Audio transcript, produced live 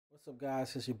What's up,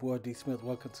 guys? It's your boy D Smith.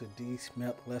 Welcome to D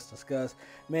Smith Let's Discuss.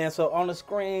 Man, so on the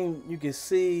screen you can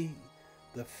see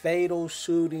the fatal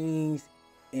shootings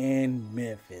in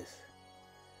Memphis.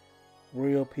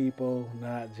 Real people,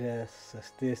 not just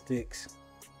statistics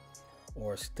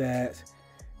or stats.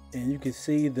 And you can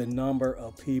see the number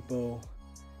of people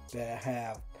that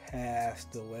have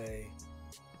passed away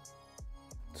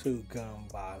to gun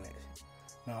violence.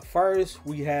 Now, first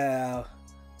we have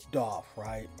Dolph,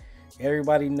 right?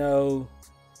 Everybody know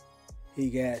he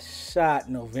got shot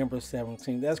November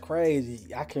 17th. That's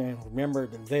crazy. I can remember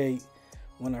the date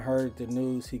when I heard the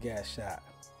news he got shot,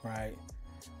 right?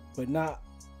 But not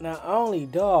only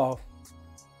Dolph,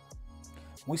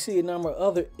 we see a number of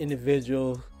other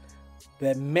individuals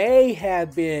that may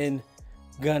have been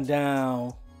gunned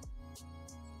down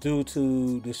due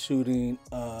to the shooting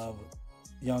of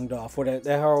young Dolph, for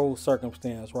that whole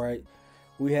circumstance, right?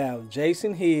 We have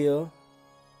Jason Hill.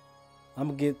 I'm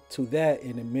going to get to that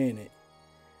in a minute.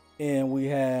 And we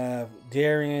have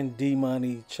Darian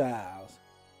D-Money Childs.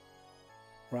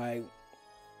 Right?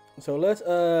 So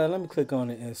let me click on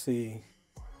it and see.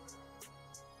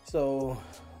 So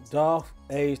Dolph,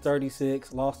 age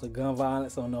 36, lost to gun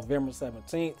violence on November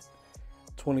 17th,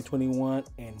 2021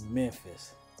 in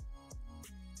Memphis.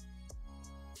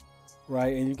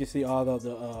 Right? And you can see all of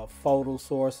the photo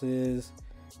sources,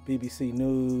 BBC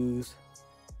News.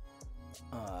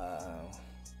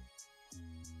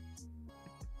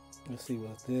 Let's see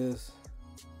what's this.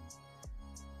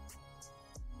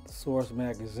 Source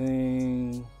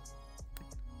magazine.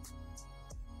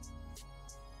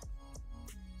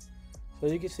 So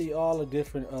you can see all the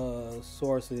different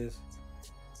sources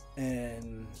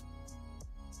and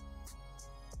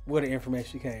where the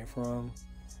information came from.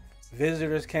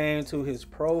 Visitors came to his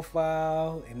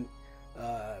profile and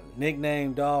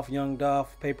nicknamed Dolph, Young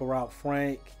Dolph, Paper Route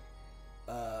Frank,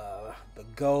 the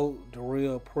GOAT, the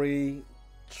Real Pre,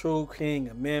 True King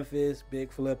of Memphis, Big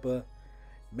Flipper,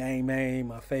 Main,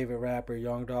 my favorite rapper,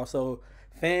 Young Dolph. So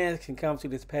fans can come to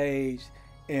this page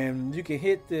and you can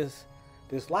hit this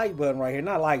like button right here.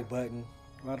 Not like button.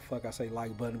 Why the fuck I say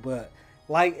like button? But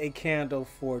light a candle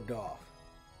for Dolph.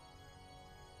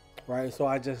 Right? So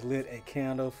I just lit a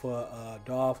candle for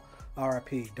Dolph.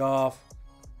 R.I.P. Dolph.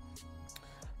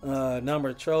 Number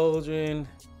of children.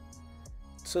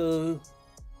 2.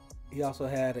 He also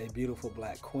had a beautiful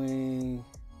black queen.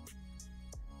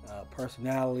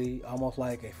 Personality, almost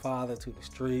like a father to the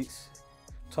streets.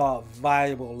 Taught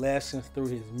valuable lessons through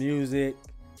his music.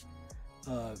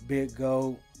 Big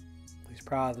GOAT. He's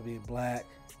proud to be black.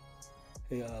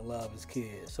 He loves his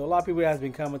kids. So a lot of people has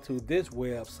been coming to this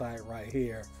website right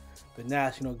here, the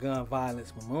National Gun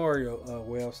Violence Memorial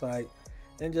website,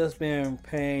 and just been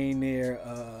paying their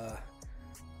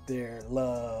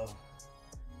love,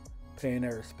 paying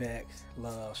their respects,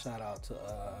 love. Shout out to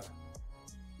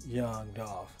Young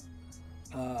Dolph.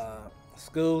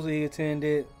 Schools he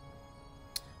attended,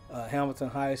 Hamilton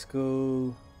High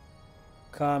School.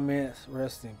 Comments,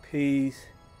 rest in peace.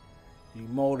 You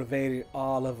motivated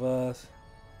all of us.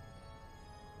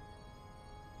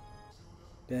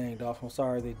 Dang, Dolph, I'm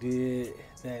sorry they did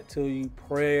that to you.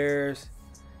 Prayers,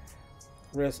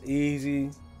 rest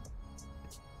easy.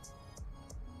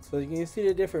 So you can see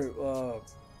the different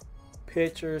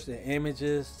pictures and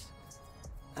images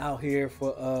out here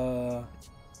for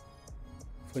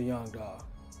Young Dolph.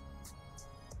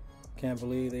 Can't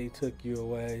believe they took you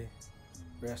away.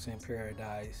 Rest in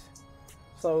paradise.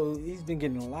 So he's been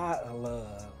getting a lot of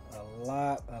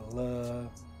love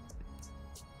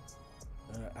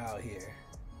out here.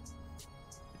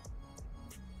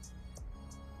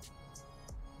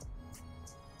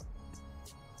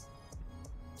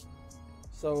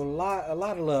 So a lot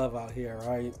of love out here,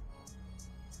 right?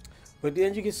 But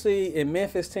then you can see in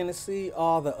Memphis, Tennessee,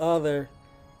 all the other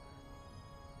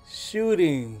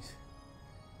shootings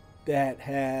that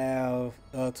have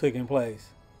taken place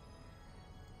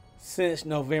since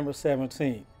November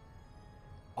 17th.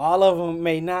 All of them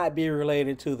may not be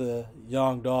related to the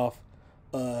Young Dolph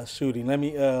shooting. Let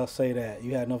me say that.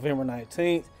 You had November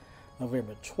 19th,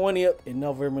 November 20th, and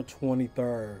November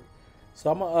 23rd.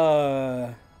 So I'm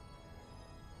going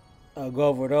to go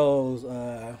over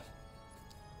those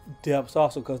depths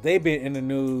also because they've been in the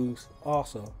news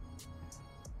also.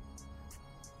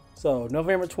 So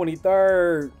November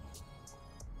 23rd.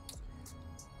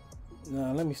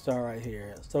 Now let me start right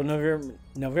here. So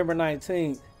November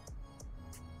 19th,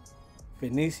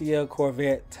 Phoenicia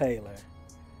Corvette Taylor.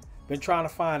 Been trying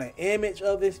to find an image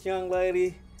of this young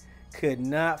lady. Could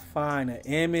not find an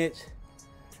image.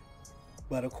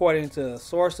 But according to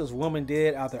sources, woman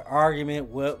did after argument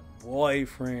with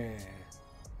boyfriend.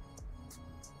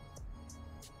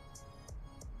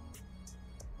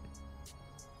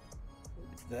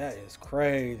 That is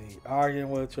crazy. Arguing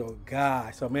with your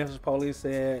guy. So Memphis police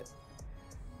said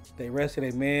they arrested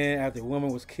a man after a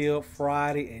woman was killed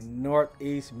Friday in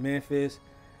northeast Memphis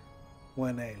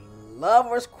when a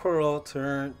lover's quarrel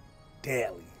turned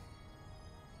deadly.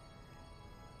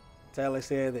 Taylor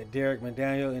said that Derek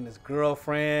McDaniel and his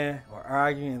girlfriend were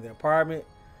arguing in the apartment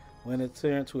when it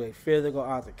turned to a physical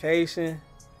altercation.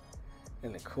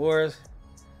 And of course,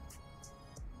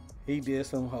 he did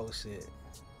some whole shit.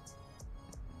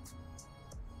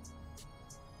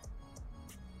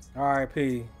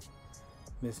 R.I.P.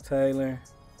 Miss Taylor.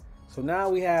 So now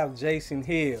we have Jason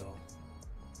Hill.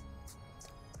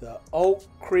 The Oak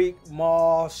Creek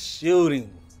Mall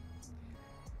shooting.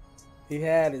 He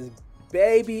had his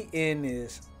baby in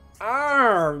his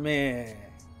arm, man.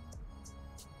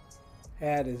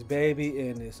 Had his baby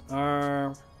in his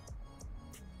arm.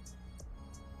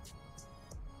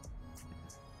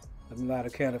 Let me light a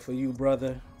candle for you,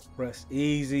 brother. Rest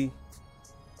easy.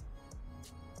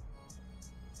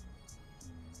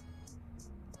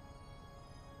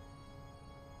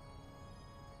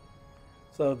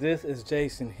 So this is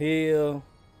Jason Hill.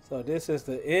 So this is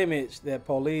the image that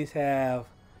police have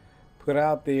put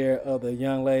out there of the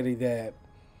young lady that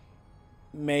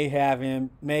may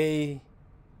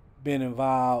been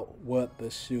involved with the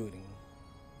shooting.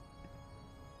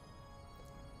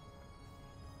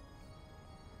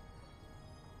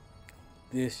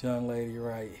 This young lady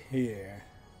right here.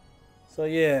 So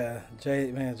yeah,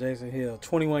 Jason Hill,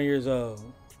 21 years old.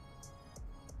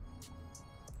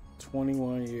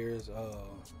 21 years old.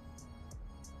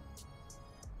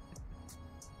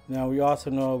 Now we also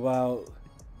know about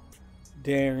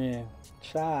Darian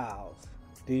Childs,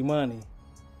 D Money.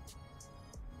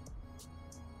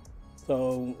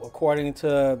 So according to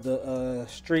the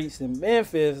streets in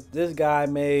Memphis, this guy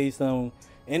made some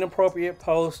inappropriate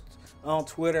posts on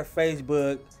Twitter,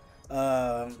 Facebook,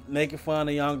 making fun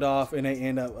of Young Dolph, and they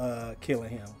end up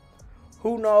killing him.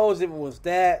 Who knows if it was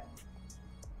that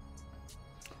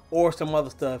or some other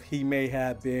stuff he may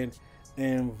have been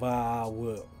involved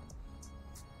with.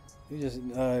 You just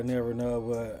never know,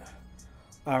 but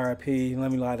R.I.P.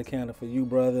 Let me light a candle for you,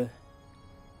 brother.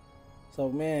 So,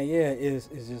 man, yeah, it's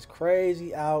just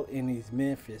crazy out in these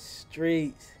Memphis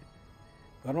streets.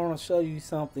 But I want to show you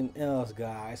something else,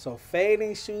 guys. So,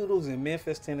 fading shooters in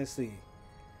Memphis, Tennessee.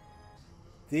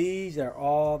 These are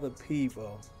all the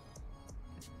people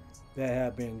that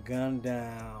have been gunned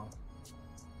down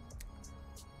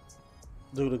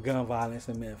due to gun violence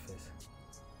in Memphis.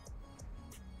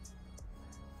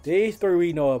 These three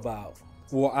we know about.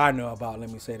 Well, I know about, let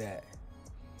me say that.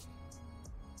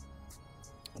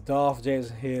 Dolph,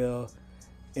 Jason Hill,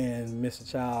 and Mr.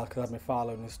 Childs, because I've been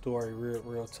following this story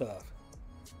real tough.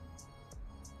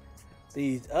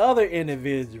 These other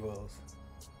individuals,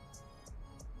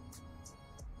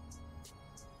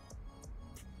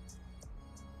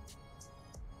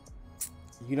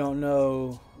 you don't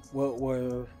know what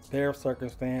were their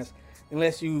circumstance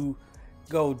unless you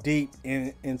go deep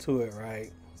into it,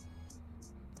 right?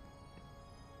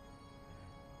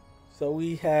 So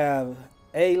we have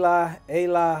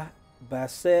Ayla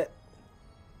Bassett.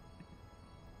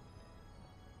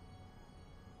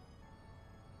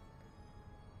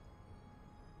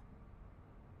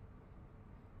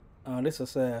 This is a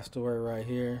sad story right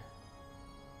here.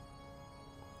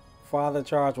 Father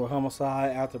charged with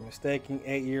homicide after mistaking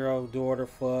 8-year-old daughter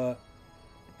for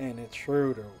an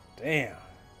intruder. Damn.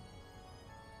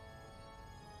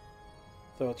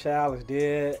 So a child is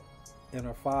dead and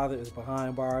her father is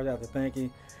behind bars after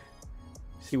thinking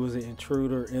she was an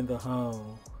intruder in the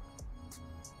home.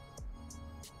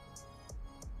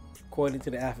 According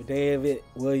to the affidavit,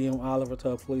 William Oliver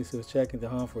told police he was checking the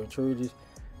home for intruders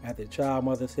after the child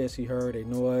mother said she heard a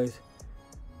noise.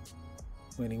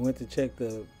 When he went to check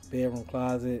the bedroom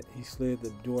closet, he slid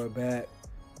the door back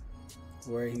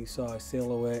where he saw a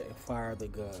silhouette and fired the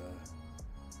gun.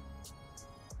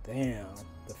 Damn.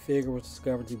 The figure was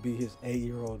discovered to be his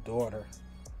 8-year-old daughter.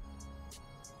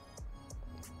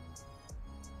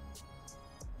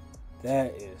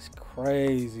 That is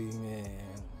crazy, man.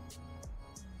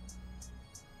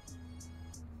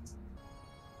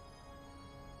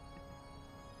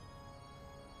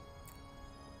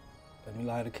 Let me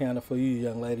light a candle for you,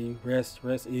 young lady. Rest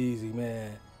easy,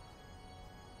 man.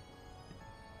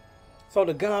 So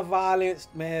the gun violence,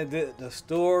 man, the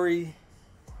story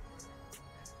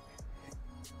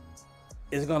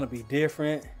is gonna be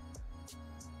different,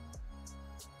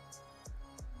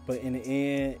 but in the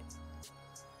end,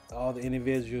 all the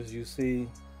individuals you see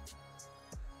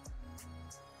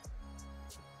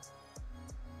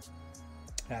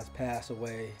has passed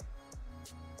away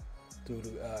due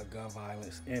to gun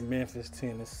violence in Memphis,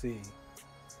 Tennessee.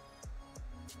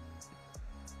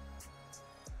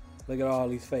 Look at all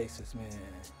these faces, man.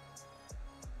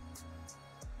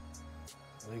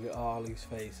 Look at all these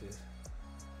faces.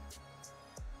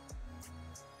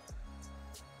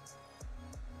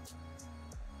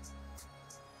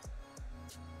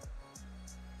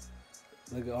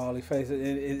 Look at all these faces.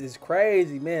 It's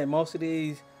crazy, man. Most of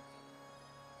these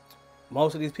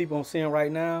people I'm seeing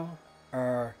right now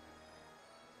are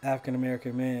African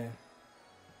American men.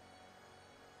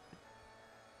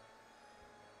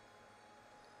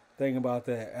 Think about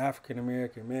that. African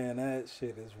American man, that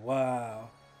shit is wild.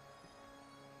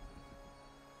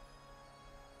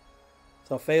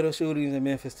 So fatal shootings in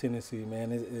Memphis, Tennessee,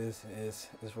 man, it's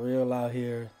real out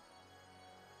here.